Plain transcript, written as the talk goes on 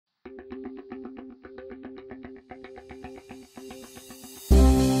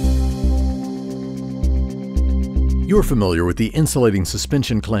You're familiar with the insulating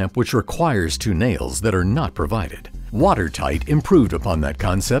suspension clamp, which requires two nails that are not provided. Water-Tite improved upon that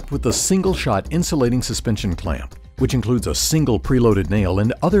concept with the single-shot insulating suspension clamp, which includes a single preloaded nail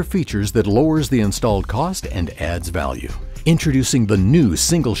and other features that lowers the installed cost and adds value. Introducing the new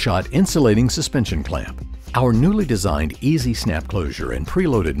single-shot insulating suspension clamp. Our newly designed easy snap closure and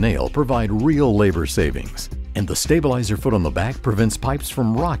preloaded nail provide real labor savings, and the stabilizer foot on the back prevents pipes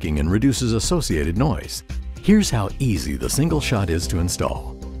from rocking and reduces associated noise. Here's how easy the single shot is to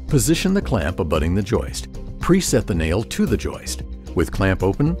install. Position the clamp abutting the joist. Preset the nail to the joist. With clamp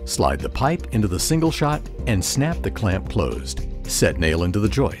open, slide the pipe into the single shot and snap the clamp closed. Set nail into the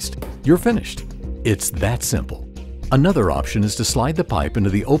joist. You're finished. It's that simple. Another option is to slide the pipe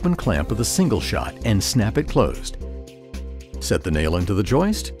into the open clamp of the single shot and snap it closed. Set the nail into the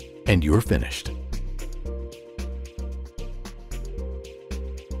joist and you're finished.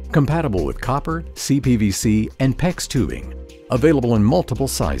 Compatible with copper, CPVC, and PEX tubing. Available in multiple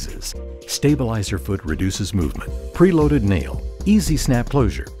sizes. Stabilizer foot reduces movement. Preloaded nail. Easy snap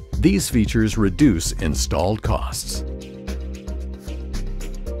closure. These features reduce installed costs.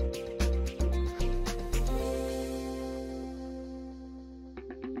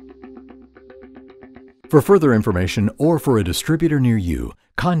 For further information or for a distributor near you,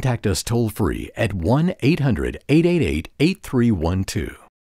 contact us toll-free at 1-800-888-8312.